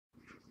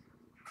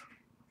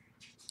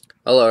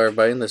Hello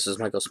everybody, this is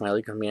Michael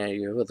Smiley coming at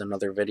you with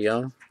another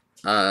video.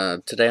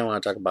 Today I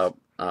want to talk about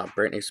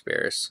Britney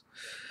Spears.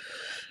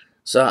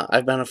 So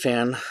I've been a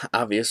fan,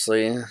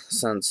 obviously,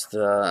 since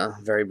the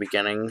very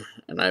beginning,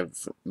 and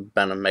I've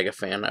been a mega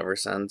fan ever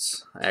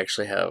since. I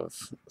actually have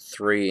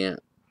three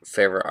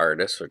favorite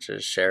artists, which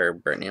is Cher,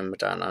 Britney, and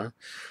Madonna.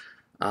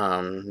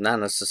 Not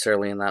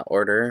necessarily in that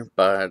order,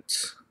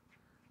 but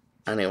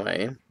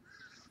anyway.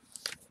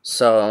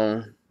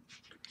 So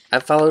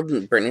I've followed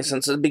Britney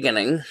since the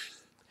beginning,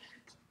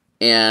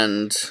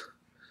 and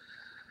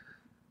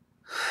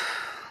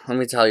let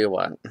me tell you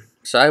what.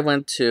 So I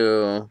went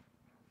to.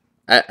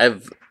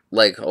 I've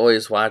like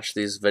always watched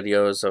these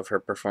videos of her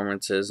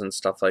performances and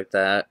stuff like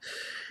that,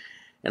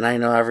 and I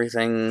know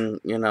everything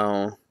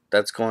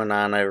that's going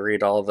on. I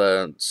read all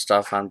the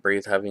stuff on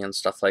Breathe Heavy and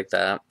stuff like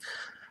that.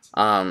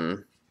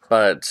 Um,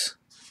 but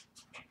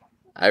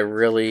I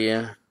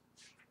really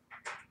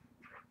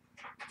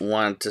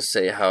want to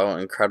say how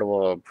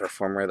incredible a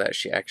performer that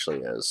she actually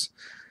is.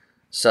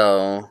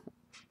 So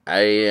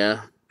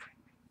I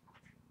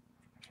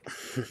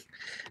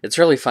it's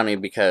really funny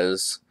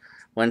because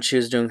when she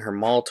was doing her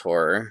mall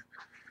tour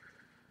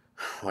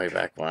way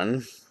back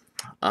when,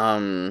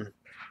 um,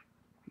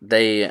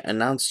 they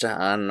announced it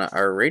on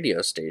our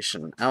radio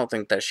station. I don't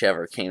think that she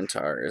ever came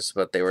to ours,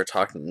 but they were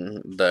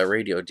talking, the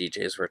radio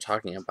DJs were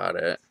talking about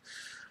it.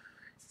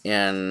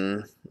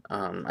 And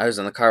I was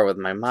in the car with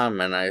my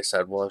mom, and I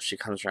said, well, if she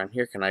comes around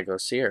here, can I go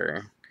see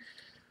her?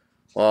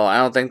 Well, I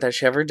don't think that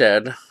she ever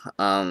did.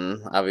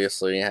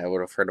 Obviously, I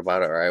would have heard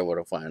about it or I would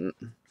have went.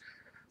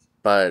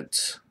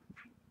 But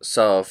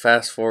so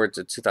fast forward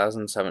to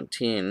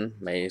 2017,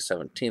 May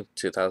 17th,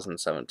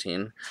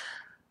 2017,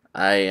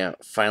 I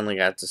finally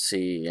got to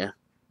see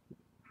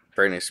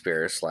Britney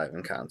Spears live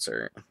in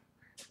concert.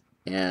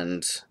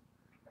 And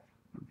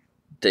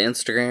the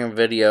Instagram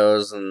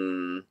videos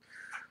and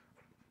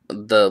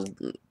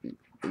the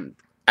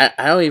I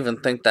don't even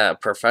think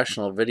that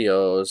professional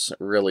videos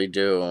really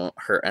do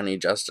her any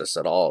justice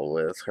at all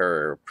with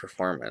her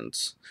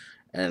performance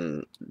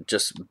and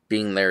just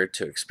being there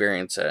to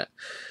experience it.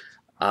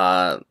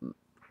 Uh,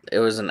 it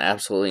was an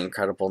absolutely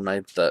incredible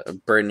night.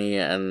 The Britney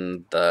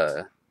and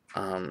the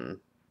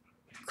um,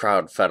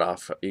 crowd fed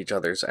off each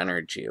other's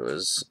energy. It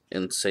was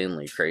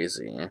insanely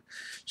crazy.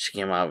 She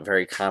came out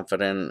very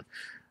confident.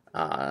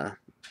 Uh,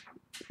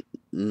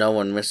 no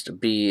one missed a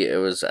beat. It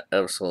was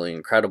absolutely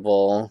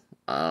incredible.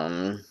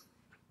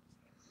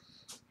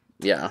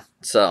 Yeah.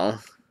 So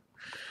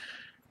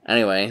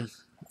anyway,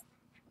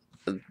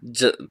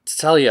 to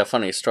tell you a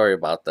funny story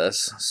about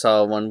this.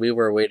 So when we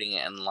were waiting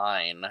in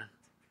line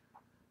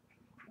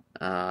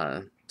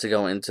to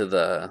go into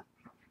the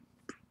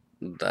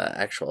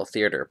actual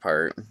theater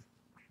part,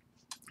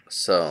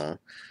 so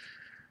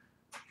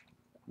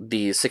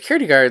the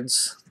security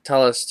guards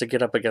tell us to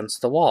get up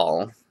against the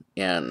wall.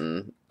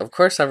 And of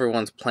course,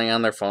 everyone's playing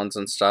on their phones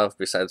and stuff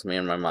besides me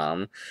and my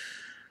mom.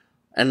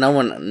 And no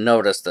one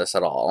noticed this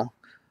at all.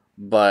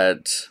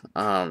 But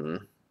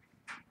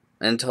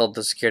until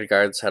the security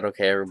guard said,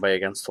 okay, everybody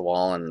against the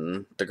wall,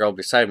 and the girl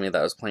beside me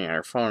that was playing on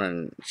her phone,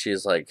 and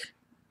she's like,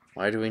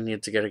 why do we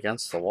need to get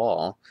against the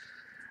wall?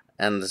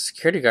 And the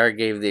security guard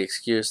gave the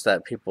excuse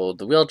that people with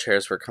the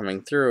wheelchairs were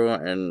coming through,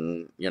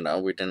 and,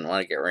 we didn't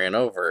want to get ran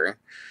over.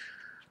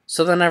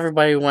 So then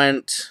everybody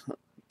went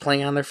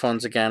playing on their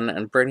phones again,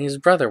 and Brittany's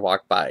brother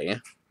walked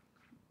by.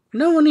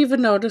 No one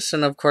even noticed,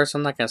 and of course,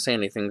 I'm not going to say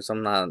anything because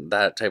I'm not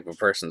that type of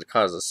person to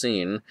cause a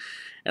scene.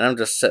 And I'm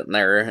just sitting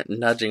there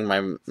nudging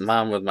my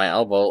mom with my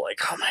elbow, like,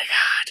 oh my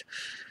god.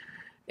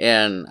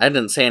 And I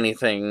didn't say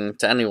anything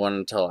to anyone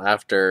until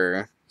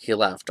after he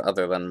left,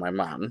 other than my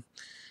mom.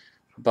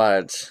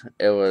 But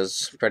it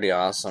was pretty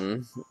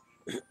awesome.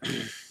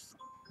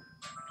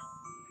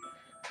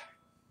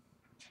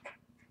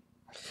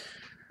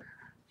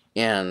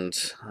 And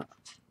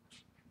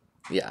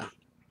yeah,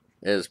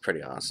 it was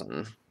pretty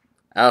awesome.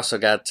 I also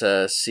got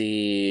to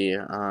see,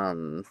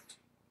 oh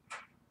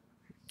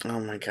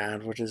my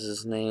god, what is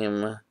his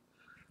name?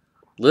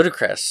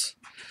 Ludacris.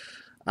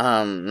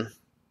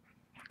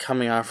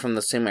 Coming off from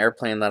the same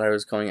airplane that I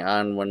was going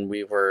on when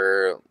we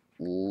were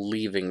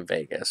leaving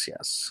Vegas,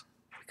 yes.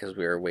 Because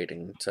we were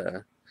waiting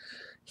to.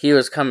 He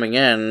was coming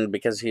in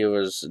because he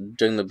was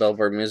doing the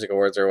Billboard Music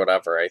Awards or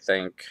whatever, I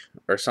think,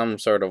 or some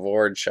sort of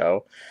award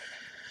show.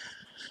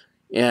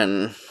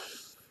 And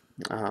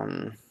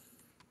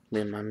me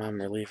and my mom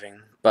were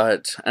leaving.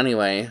 But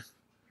anyway,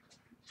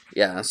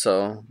 yeah,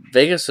 so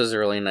Vegas is a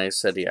really nice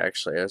city,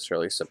 actually. I was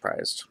really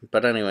surprised.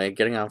 But anyway,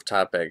 getting off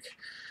topic.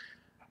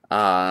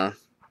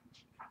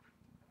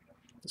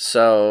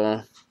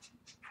 So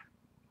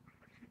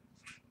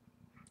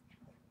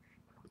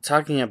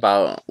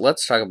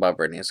let's talk about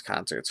Britney's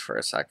concerts for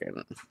a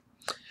second.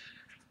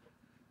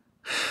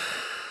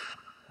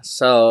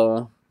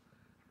 So,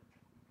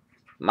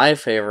 my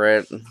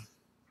favorite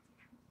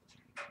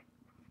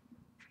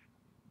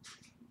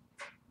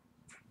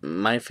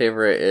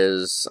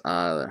is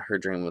her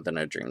Dream Within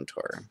a Dream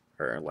tour,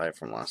 her Live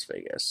from Las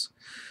Vegas.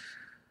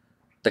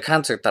 The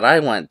concert that I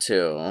went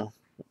to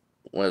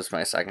was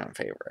my second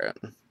favorite.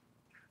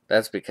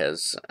 That's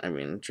because, I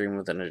mean, Dream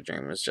Within a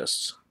Dream is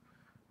just,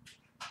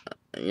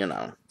 you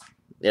know,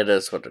 it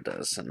is what it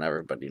is, and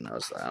everybody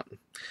knows that.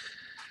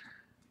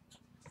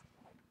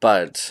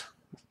 But,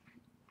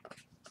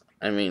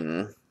 I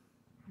mean,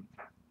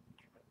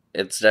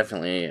 it's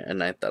definitely a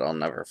night that I'll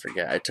never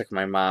forget. I took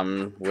my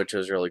mom, which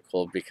was really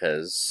cool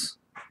because,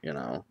 you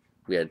know,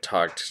 we had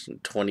talked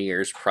 20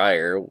 years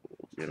prior,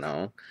 you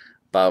know,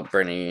 about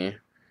Brittany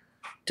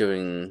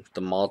doing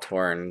the mall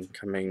tour and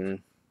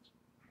coming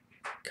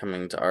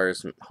to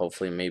ours,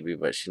 hopefully, maybe,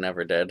 but she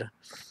never did.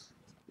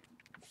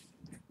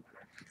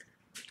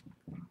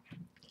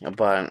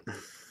 But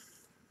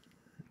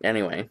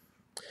anyway,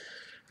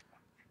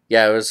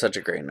 yeah, it was such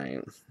a great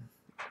night.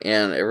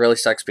 And it really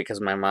sucks because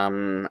my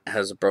mom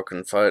has a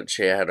broken foot.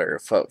 She had her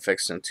foot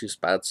fixed in 2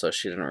 spots, so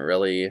she didn't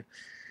really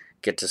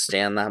get to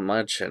stand that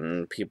much.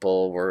 And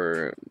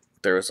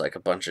there was like a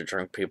bunch of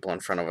drunk people in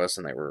front of us,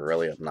 and they were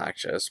really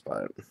obnoxious.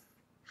 But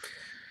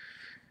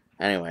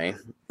anyway,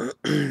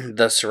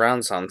 the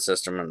surround sound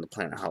system in the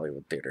Planet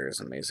Hollywood Theater is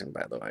amazing,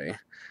 by the way.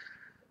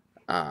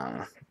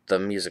 The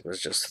music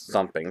was just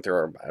thumping through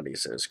our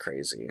bodies. It was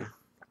crazy.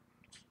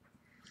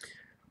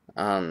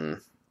 I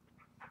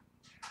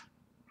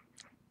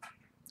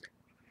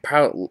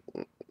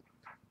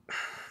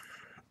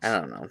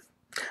don't know.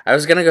 I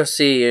was gonna go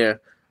see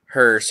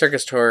her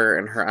circus tour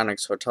and her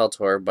Onyx Hotel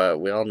tour, but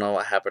we all know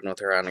what happened with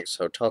her Onyx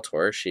Hotel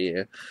tour. She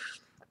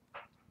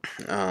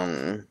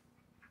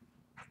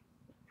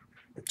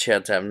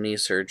had to have knee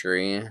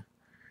surgery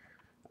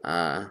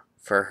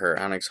for her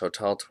Onyx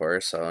Hotel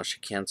tour, so she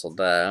canceled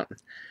that.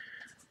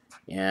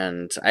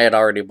 And I had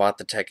already bought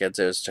the tickets.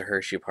 It was to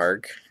Hershey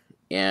Park,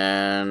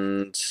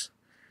 and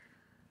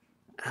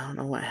I don't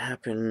know what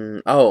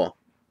happened. Oh,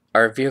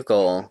 our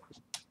vehicle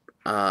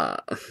crapped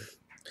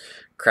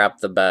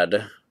the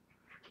bed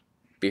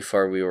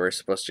before we were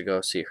supposed to go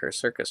see her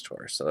circus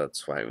tour, so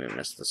that's why we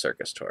missed the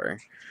circus tour.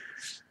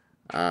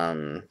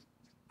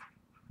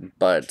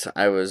 But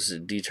I was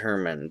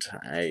determined.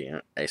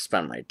 I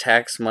spent my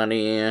tax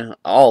money,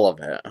 all of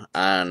it,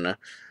 on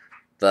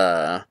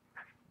the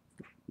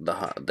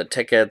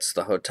tickets,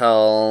 the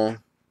hotel,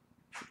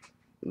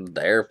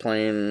 the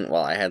airplane.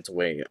 Well, I had to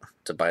wait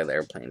to buy the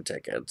airplane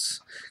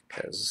tickets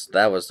because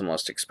that was the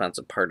most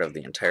expensive part of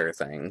the entire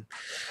thing.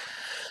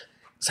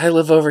 So I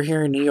live over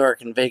here in New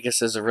York, and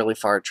Vegas is a really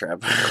far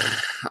trip.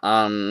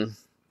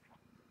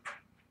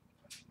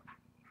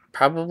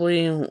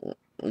 Probably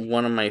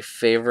one of my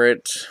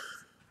favorite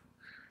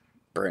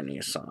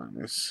Britney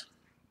songs.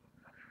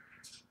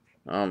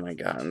 Oh my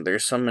god,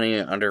 there's so many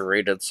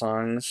underrated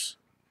songs.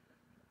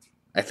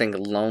 I think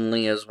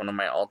Lonely is one of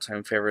my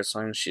all-time favorite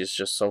songs. She's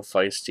just so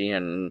feisty,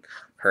 and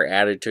her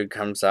attitude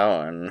comes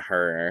out, and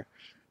her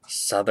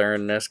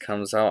southernness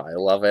comes out. I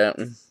love it.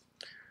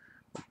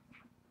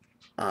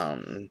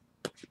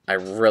 I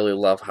really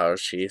love how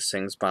she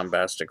sings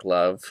Bombastic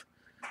Love.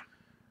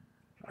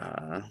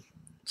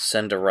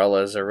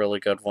 Cinderella is a really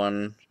good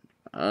one.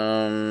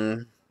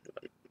 You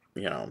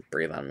know,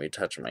 Breathe on Me,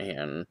 Touch My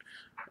Hand.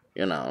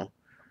 You know,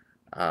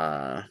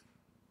 I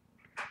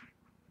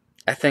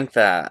think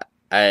that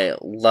I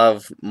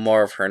love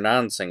more of her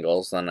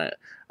non-singles than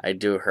I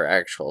do her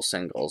actual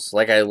singles.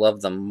 Like, I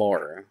love them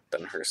more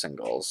than her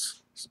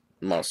singles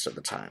most of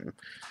the time.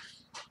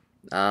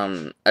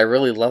 I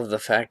really love the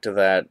fact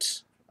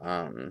that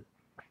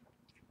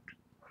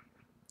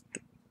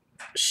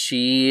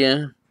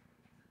she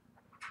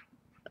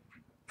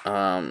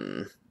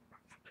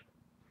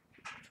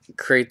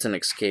creates an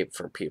escape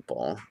for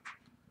people.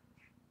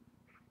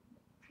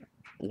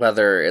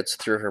 Whether it's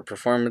through her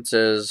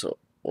performances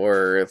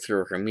or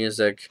through her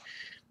music,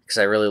 because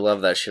I really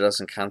love that she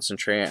doesn't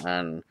concentrate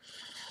on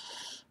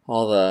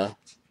all the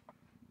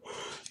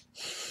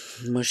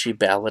mushy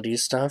ballady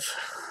stuff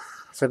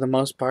for the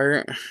most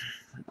part,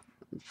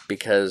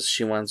 because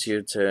she wants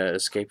you to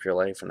escape your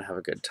life and have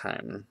a good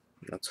time.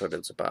 That's what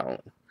it's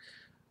about.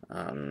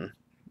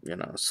 You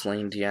know,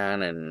 Celine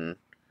Dion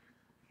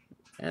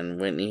and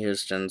Whitney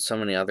Houston, so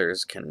many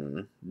others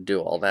can do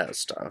all that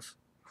stuff,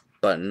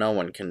 but no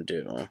one can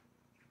do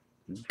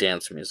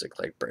dance music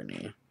like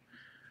Britney.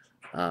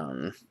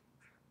 I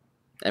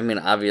mean,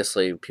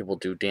 obviously people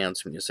do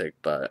dance music,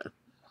 but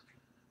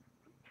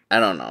I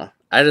don't know.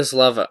 I just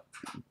love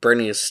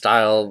Britney's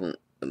style.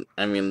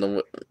 I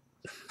mean,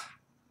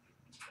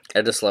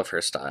 I just love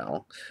her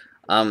style.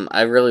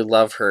 I really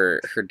love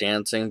her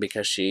dancing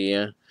because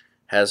she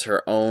has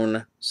her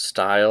own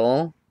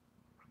style.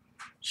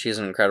 She's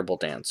an incredible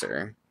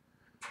dancer.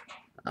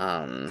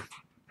 I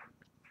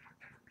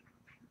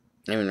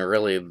mean,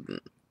 really,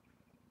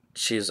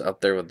 she's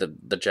up there with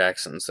the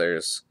Jacksons.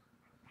 There's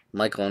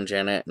Michael and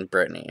Janet and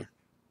Britney.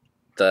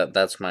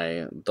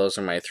 Those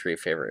are my 3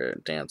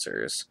 favorite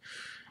dancers.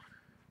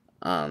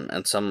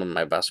 And some of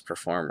my best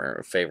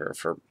favorite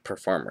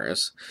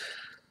performers.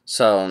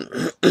 So,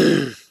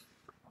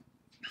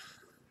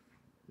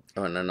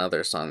 oh, and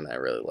another song that I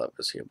really love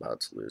is "You About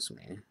to Lose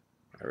Me."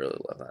 I really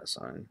love that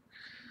song.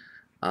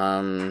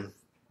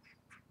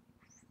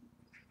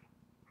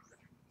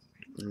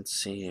 Let's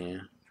see.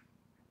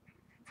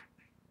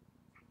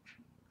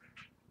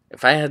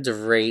 if I had to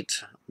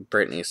rate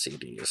Britney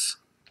CDs,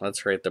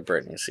 let's rate the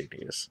Britney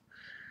CDs.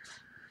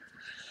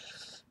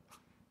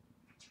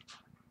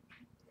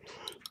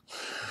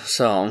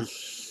 So,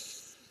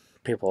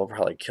 people will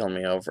probably kill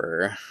me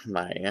over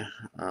my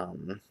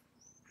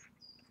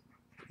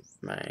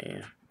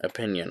my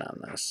opinion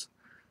on this,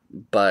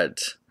 but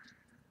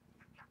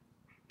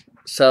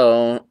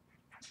so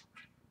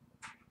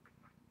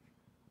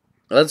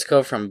let's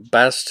go from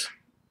best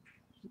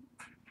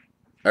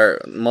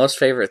or most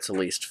favorite to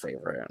least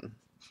favorite,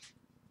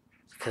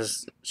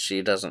 because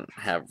she doesn't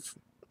have,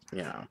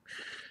 you know,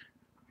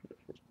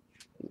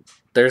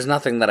 there's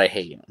nothing that I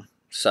hate.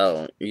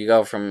 So you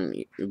go from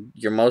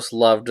your most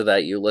loved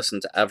that you listen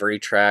to every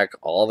track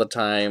all the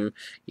time,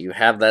 you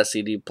have that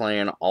CD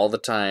playing all the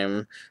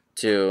time,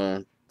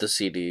 to the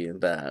CD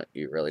that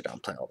you really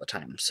don't play all the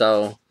time.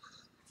 So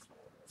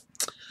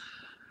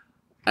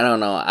I don't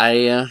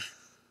know.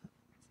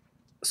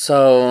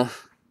 So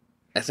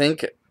I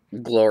think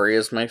Glory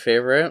is my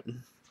favorite.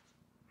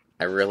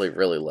 I really,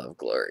 really love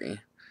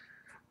Glory.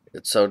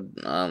 It's so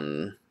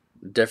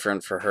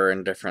different for her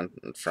and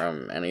different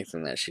from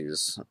anything that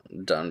she's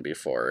done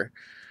before.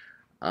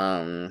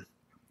 And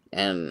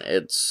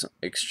it's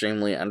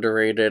extremely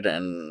underrated,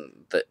 and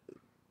that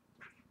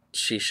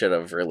she should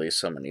have released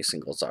so many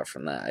singles off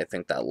from that. I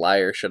think that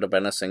Liar should have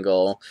been a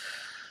single.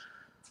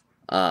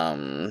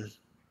 Oh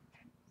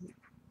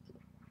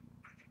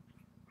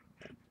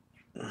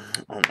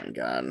my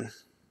god.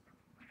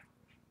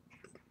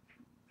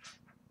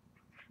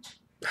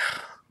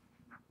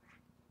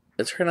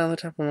 It's right on the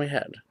top of my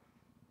head.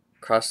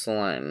 Cross the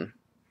line.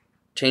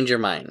 Change your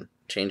mind.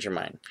 Change your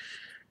mind.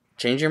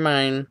 Change your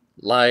mind.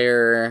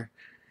 Liar.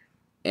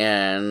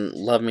 And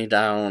Love Me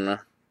Down.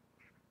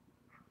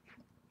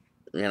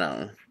 You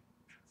know,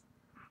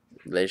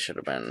 they should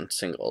have been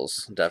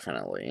singles,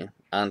 definitely.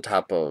 On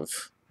top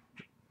of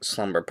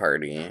Slumber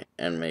Party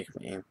and Make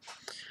Me.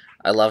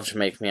 I loved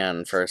Make Me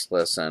on first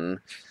listen.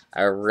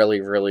 I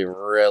really, really,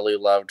 really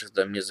loved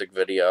the music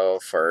video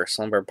for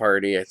Slumber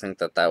Party. I think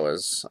that that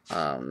was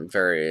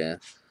very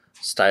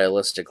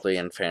stylistically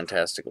and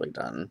fantastically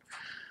done.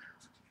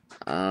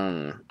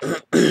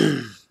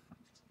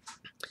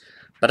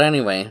 But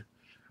anyway,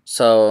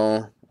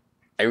 so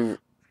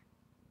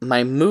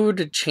my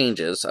mood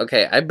changes.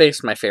 Okay, I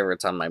base my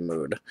favorites on my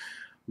mood,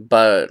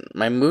 but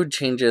my mood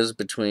changes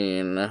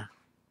between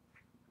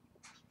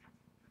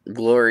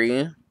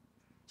Glory,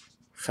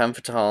 Femme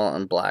Fatale,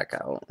 and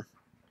Blackout.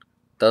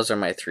 Those are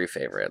my three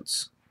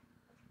favorites.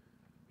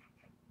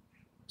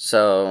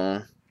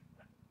 So,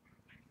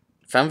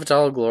 Femme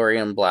Fatale, Glory,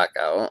 and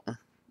Blackout.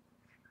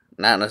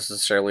 Not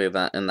necessarily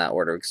that in that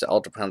order, because it all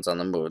depends on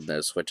the mood.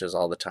 It switches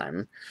all the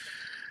time.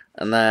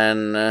 And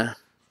then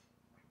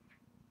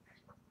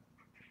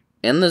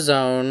In the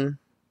Zone,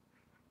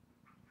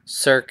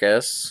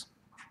 Circus,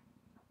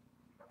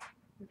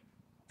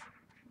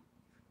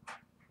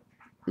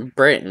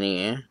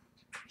 Britney,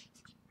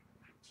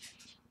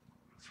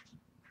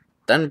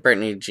 then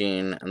Britney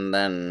Jean, and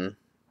then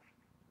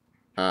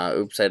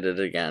Oops, I Did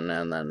It Again,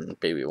 and then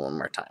Baby One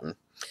More Time.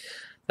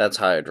 That's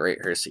how I'd rate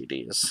her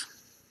CDs.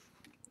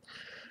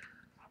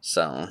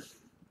 So,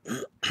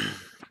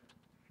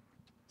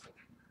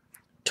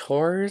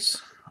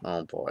 tours?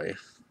 Oh boy.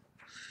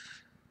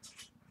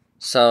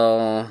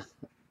 So,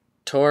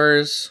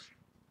 tours,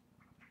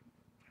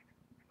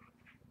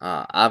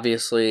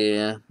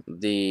 obviously,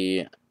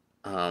 the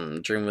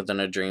Dream Within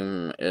a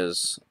Dream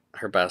is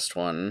her best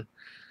one,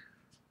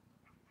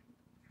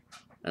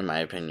 in my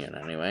opinion,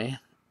 anyway.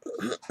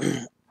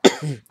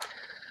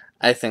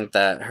 I think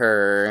that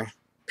her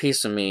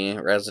Piece of Me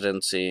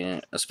residency,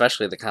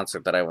 especially the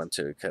concert that I went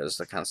to, because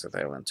the concert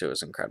that I went to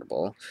was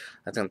incredible.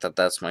 I think that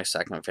that's my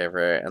second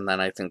favorite, and then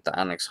I think the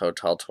Onyx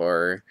Hotel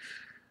tour,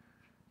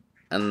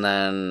 and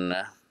then,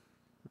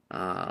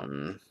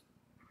 oh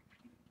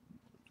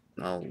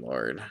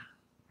lord,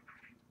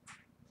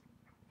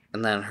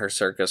 and then her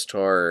Circus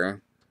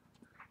tour,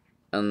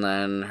 and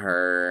then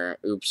her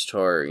Oops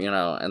tour, you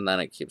know, and then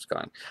it keeps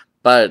going.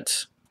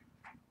 But,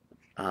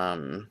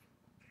 how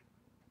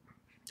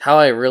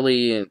I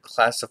really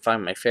classify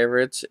my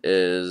favorites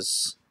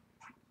is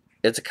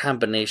it's a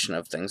combination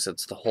of things.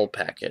 It's the whole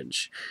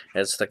package.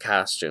 It's the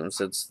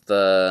costumes. It's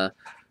the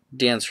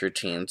dance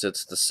routines.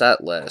 It's the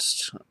set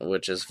list,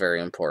 which is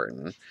very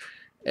important.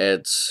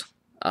 It's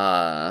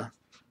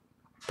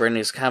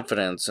Britney's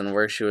confidence and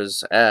where she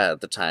was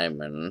at the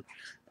time, and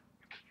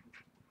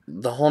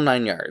the whole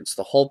 9 yards.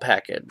 The whole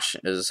package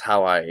is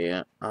how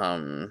I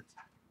am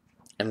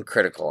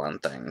critical on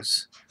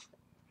things,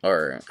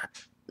 or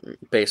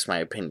base my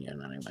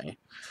opinion anyway.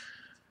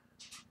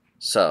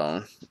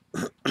 So,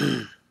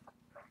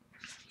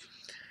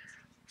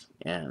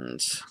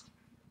 and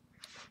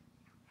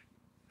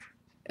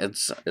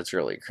it's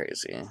really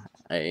crazy.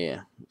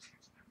 I've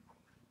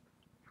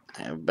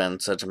been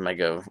such a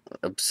mega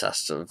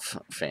obsessive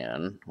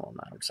fan. Well,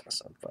 not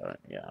obsessive, but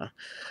yeah.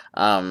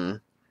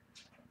 And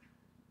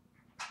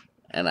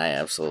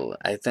I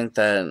think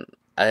that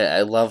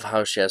I love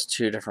how she has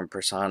two different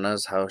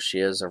personas. How she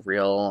is a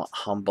real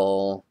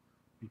humble,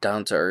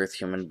 down-to-earth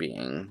human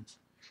being.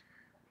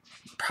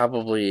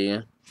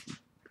 Probably,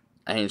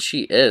 I mean,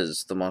 she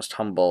is the most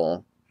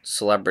humble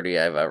celebrity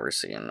I've ever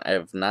seen. I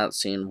have not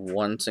seen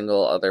one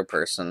single other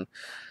person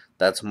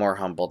that's more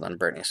humble than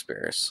Britney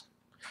Spears.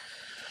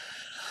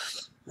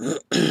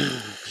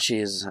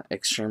 She's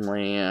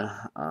extremely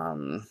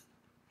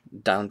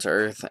down to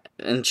earth,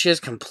 and she is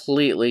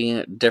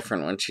completely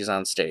different when she's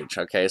on stage.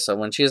 Okay, so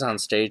when she's on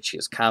stage,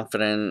 she's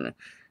confident,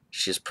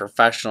 she's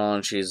professional,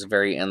 and she's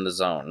very in the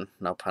zone.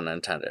 No pun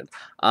intended.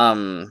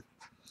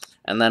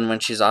 And then when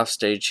she's off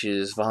stage,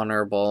 she's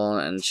vulnerable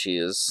and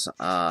she's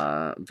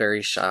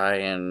very shy,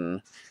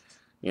 and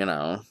you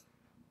know,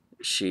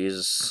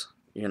 she's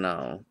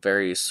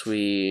very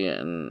sweet,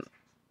 and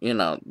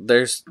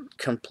there's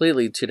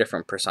completely two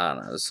different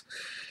personas.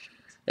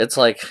 It's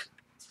like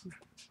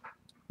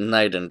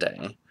night and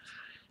day.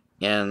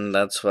 And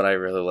that's what I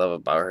really love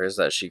about her, is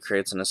that she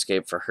creates an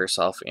escape for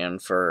herself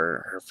and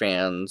for her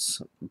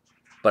fans.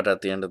 But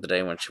at the end of the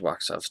day, when she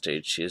walks off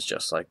stage, she's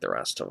just like the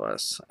rest of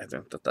us. I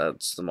think that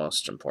that's the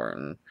most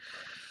important,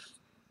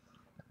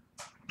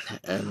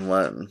 and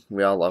what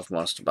we all love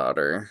most about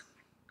her.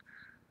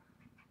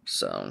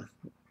 So,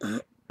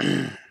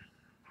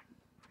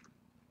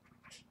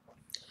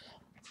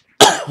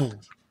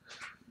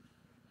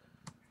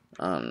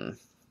 um,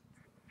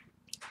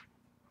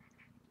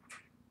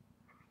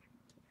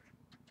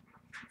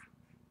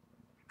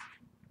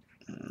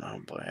 oh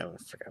boy, I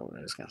forgot what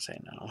I was gonna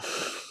say now.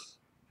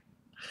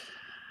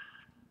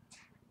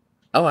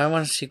 Oh, I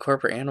want to see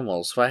corporate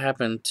animals. What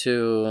happened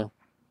to?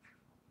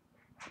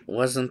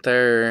 Wasn't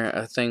there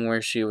a thing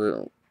where she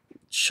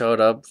showed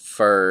up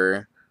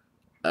for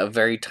a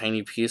very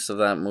tiny piece of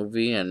that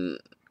movie, and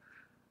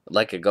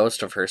like a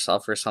ghost of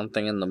herself or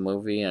something in the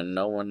movie, and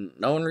no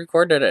one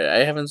recorded it?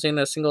 I haven't seen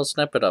a single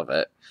snippet of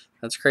it.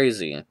 That's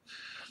crazy.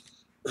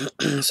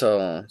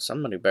 So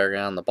somebody better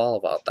get on the ball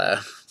about that.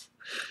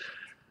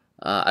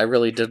 I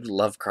really did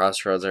love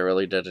Crossroads. I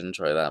really did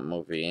enjoy that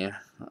movie.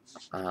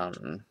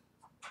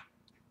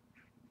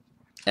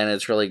 And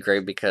it's really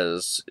great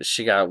because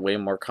she got way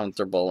more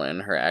comfortable in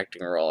her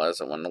acting role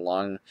as it went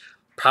along.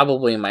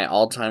 Probably my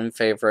all-time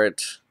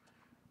favorite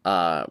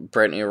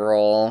Britney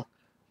role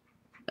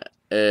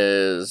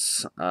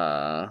is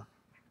Amber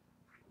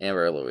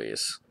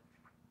Louise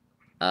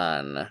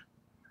on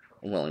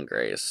Will and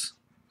Grace.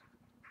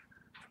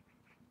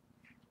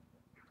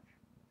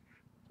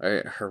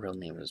 Her real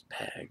name is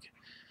Peg.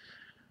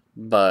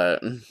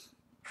 But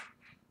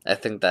I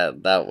think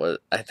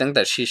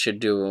that she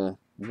should do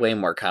way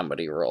more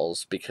comedy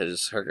roles,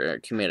 because her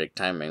comedic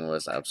timing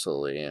was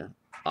absolutely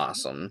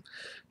awesome.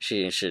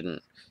 She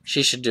should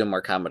do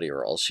more comedy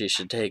roles. She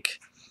should take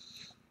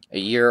a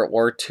year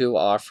or two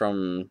off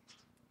from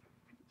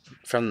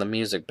the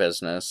music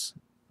business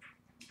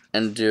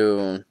and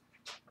do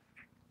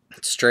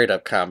straight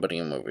up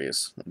comedy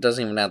movies. It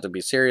doesn't even have to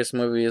be serious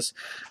movies.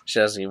 She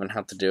doesn't even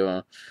have to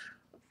do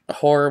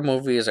horror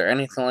movies or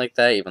anything like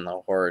that, even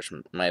though horror is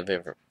my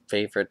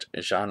favorite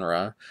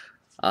genre.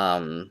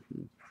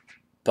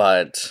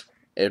 But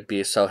it'd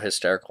be so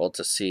hysterical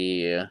to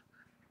see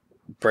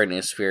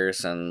Britney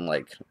Spears and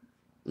like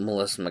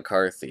Melissa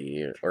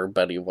McCarthy or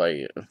Betty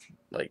White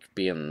like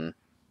be in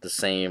the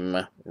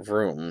same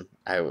room.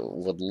 I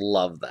would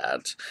love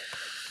that.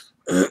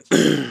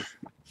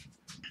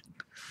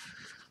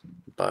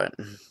 But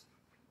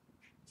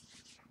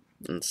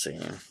let's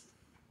see.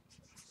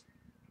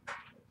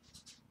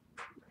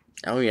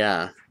 Oh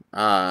yeah.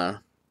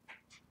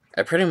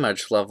 I pretty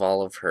much love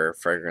all of her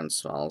fragrance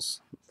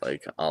smells,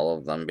 like all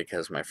of them,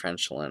 because my friend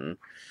Shalyn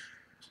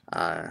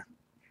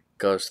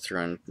goes through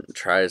and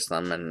tries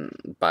them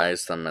and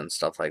buys them and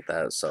stuff like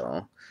that,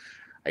 so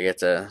I get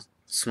to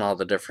smell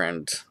the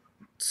different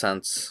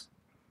scents,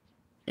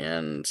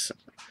 and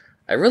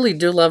I really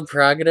do love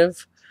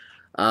Prerogative.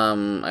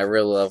 I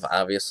really love,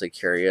 obviously,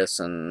 Curious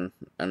and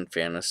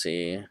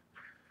Fantasy.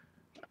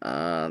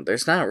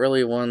 There's not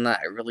really one that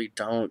I really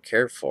don't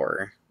care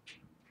for,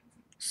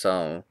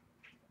 so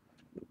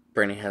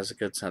Brittany has a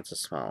good sense of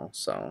smell,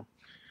 so.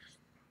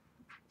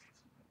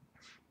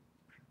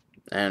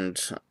 And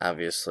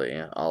obviously,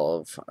 all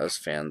of us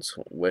fans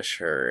wish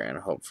her and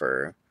hope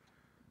for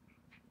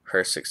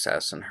her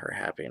success and her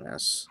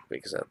happiness,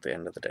 because at the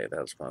end of the day,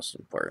 that's most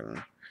important.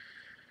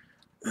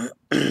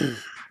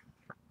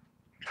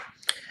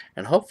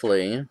 And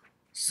hopefully,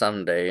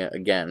 someday,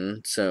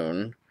 again,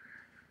 soon,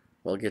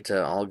 we'll get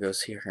to all go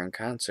see her in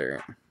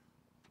concert,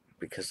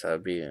 because that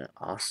would be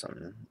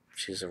awesome.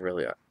 She's a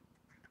really...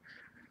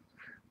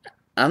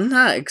 I'm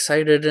not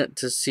excited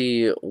to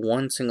see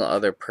one single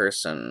other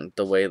person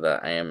the way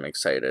that I am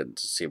excited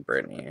to see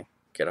Britney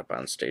get up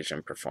on stage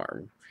and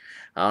perform.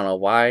 I don't know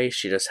why.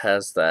 She just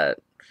has that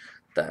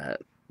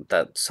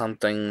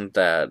something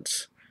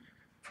that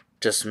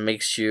just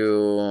makes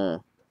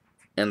you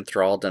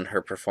enthralled in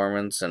her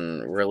performance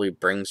and really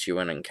brings you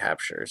in and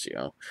captures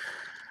you.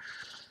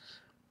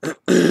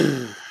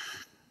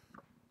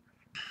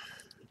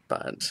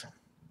 But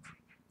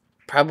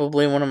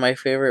probably one of my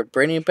favorite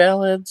Britney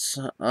ballads.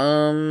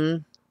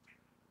 Oh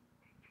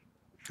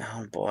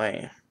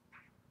boy.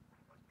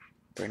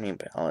 Britney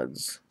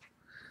ballads.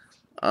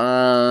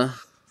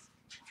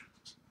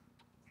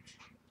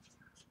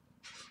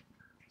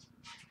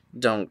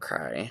 Don't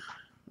Cry.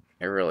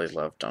 I really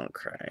love Don't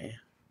Cry.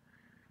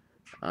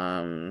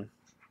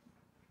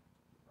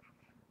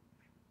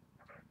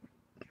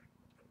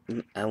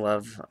 I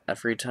love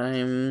Every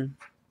Time.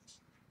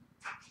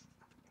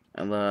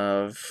 I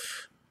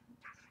love...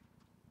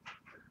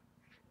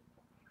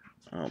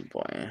 Oh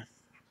boy.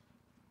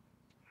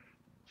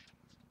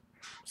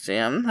 See,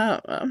 I'm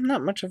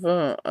not much of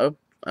a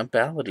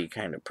ballady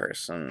kind of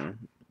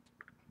person.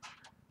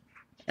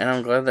 And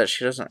I'm glad that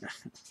she doesn't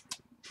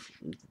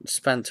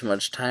spend too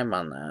much time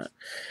on that.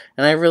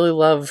 And I really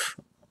love...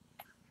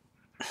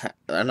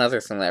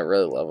 Another thing that I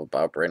really love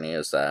about Britney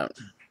is that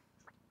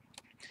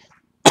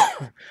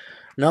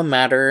no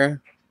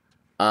matter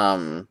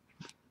the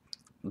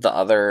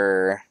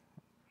other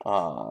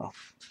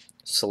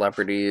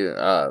celebrity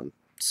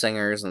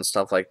singers and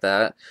stuff like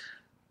that,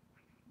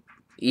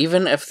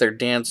 even if they're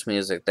dance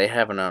music, they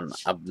have an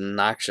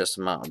obnoxious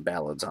amount of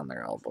ballads on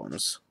their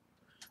albums.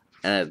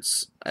 And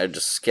I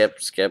just skip,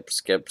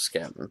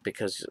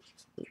 because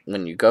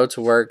when you go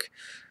to work,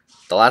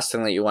 the last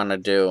thing that you want to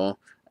do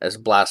is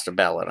blast a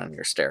ballad on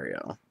your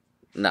stereo.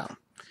 No.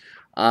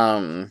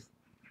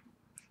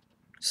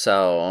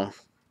 So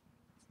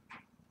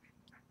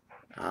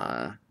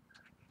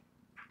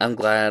I'm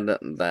glad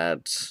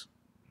that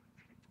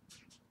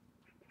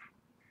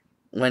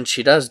when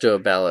she does do a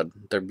ballad,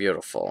 they're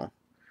beautiful.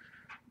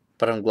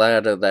 But I'm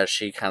glad that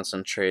she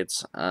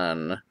concentrates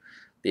on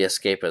the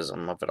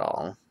escapism of it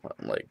all.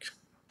 Like,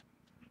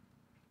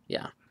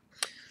 yeah.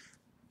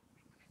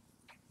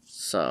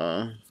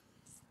 So,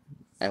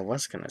 I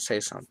was going to say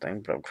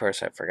something, but of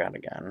course I forgot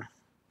again.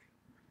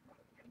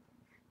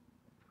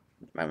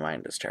 My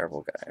mind is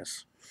terrible,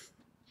 guys.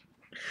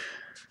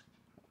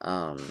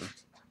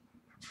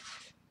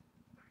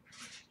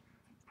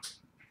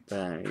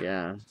 But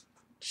yeah,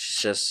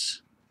 she's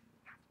just...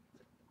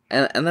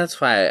 And that's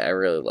why I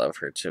really love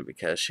her too,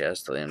 because she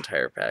has the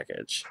entire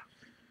package.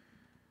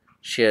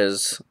 She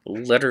is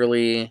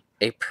literally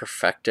a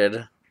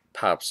perfected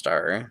pop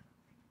star,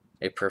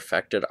 a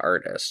perfected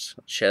artist.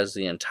 She has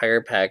the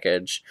entire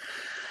package.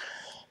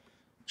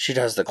 She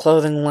does the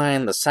clothing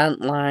line, the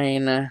scent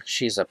line.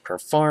 She's a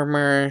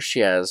performer.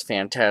 She has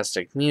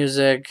fantastic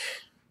music.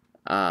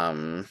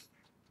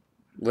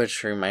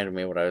 Which reminded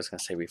me of what I was going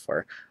to say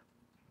before.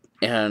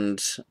 And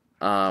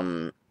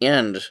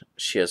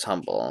she is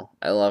humble.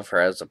 I love her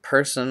as a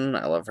person.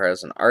 I love her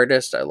as an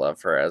artist. I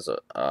love her as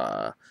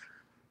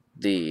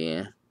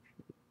the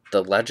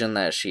legend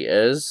that she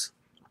is.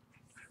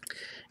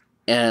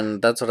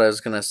 And that's what I was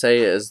going to say,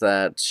 is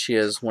that she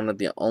is one of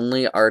the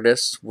only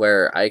artists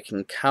where I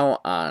can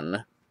count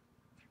on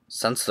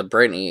since the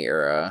Britney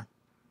era.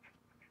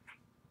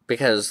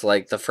 Because,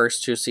 like, the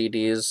first two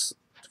CDs,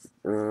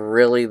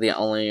 really the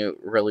only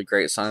really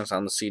great songs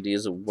on the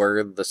CDs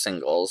were the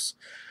singles.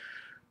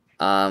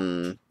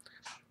 The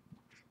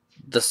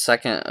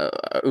second,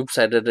 Oops,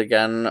 I Did It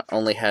Again,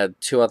 only had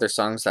two other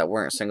songs that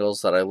weren't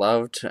singles that I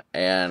loved,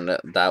 and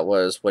that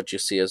was What You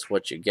See Is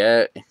What You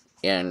Get,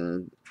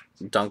 and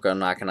Don't Go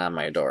Knocking on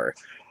My Door.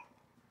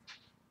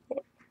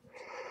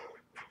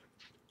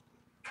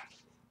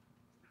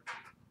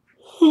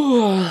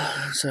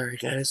 Sorry,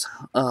 guys.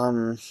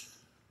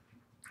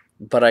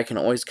 But I can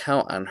always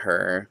count on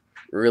her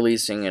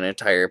releasing an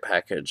entire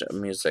package of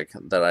music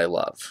that I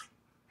love.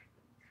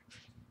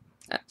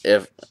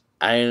 If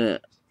I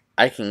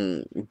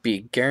can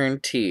be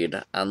guaranteed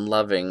on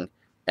loving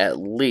at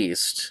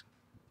least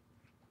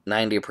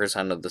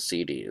 90% of the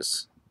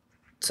CDs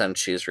since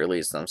she's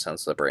released them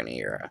since the Britney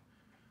era.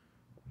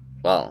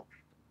 Well,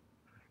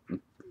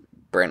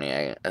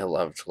 Britney I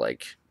loved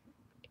like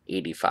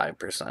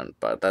 85%,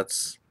 but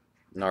that's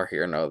nor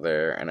here nor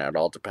there, and it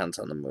all depends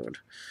on the mood.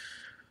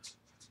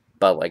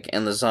 But like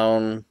In the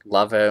Zone,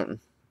 love it.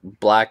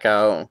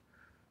 Blackout,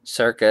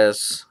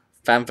 Circus,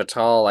 Femme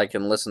Fatale, I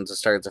can listen to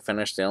start to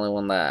finish. The only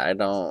one that I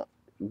don't,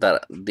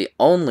 the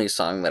only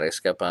song that I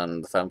skip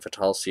on the Femme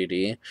Fatale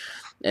CD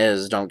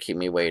is Don't Keep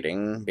Me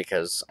Waiting,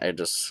 because I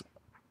just,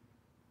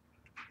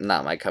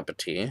 not my cup of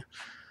tea.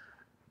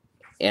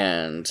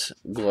 And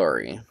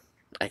Glory,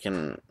 I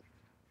can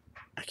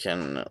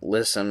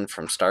listen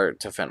from start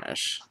to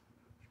finish.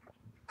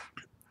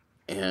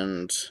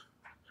 And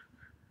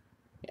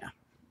yeah,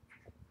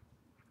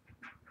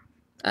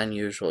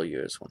 Unusual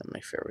You is one of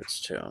my favorites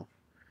too.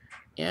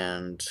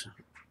 And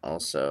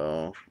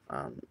also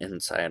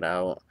Inside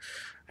Out.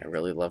 I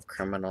really love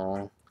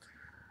Criminal.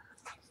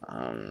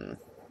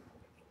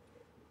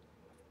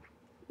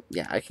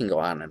 Yeah, I can go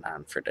on and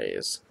on for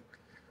days.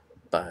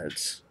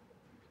 But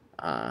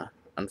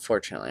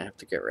unfortunately I have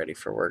to get ready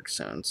for work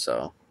soon,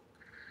 so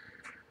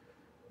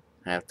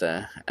I have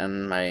to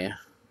end my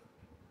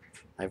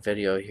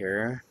video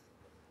here.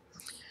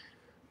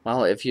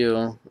 Well, if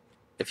you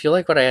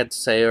like what I had to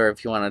say, or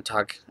if you want to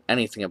talk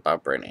anything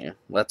about Britney,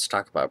 let's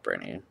talk about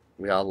Britney.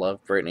 We all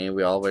love Britney.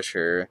 We all wish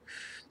her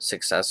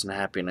success and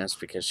happiness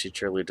because she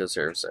truly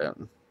deserves it.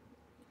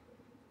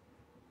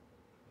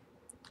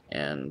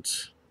 And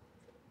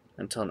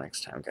until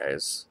next time,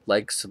 guys,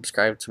 like,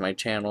 subscribe to my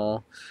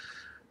channel.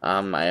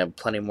 I have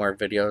plenty more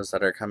videos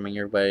that are coming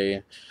your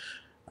way.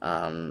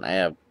 I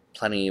have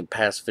plenty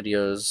past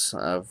videos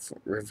of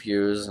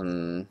reviews,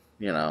 and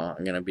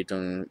I'm gonna be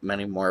doing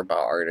many more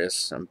about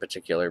artists in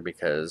particular,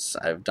 because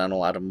I've done a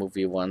lot of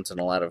movie ones and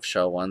a lot of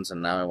show ones,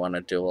 and now I want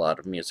to do a lot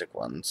of music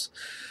ones.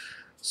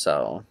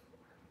 So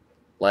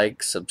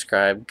like,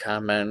 subscribe,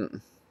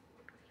 comment,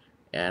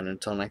 and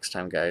until next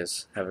time,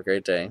 guys, have a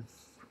great day.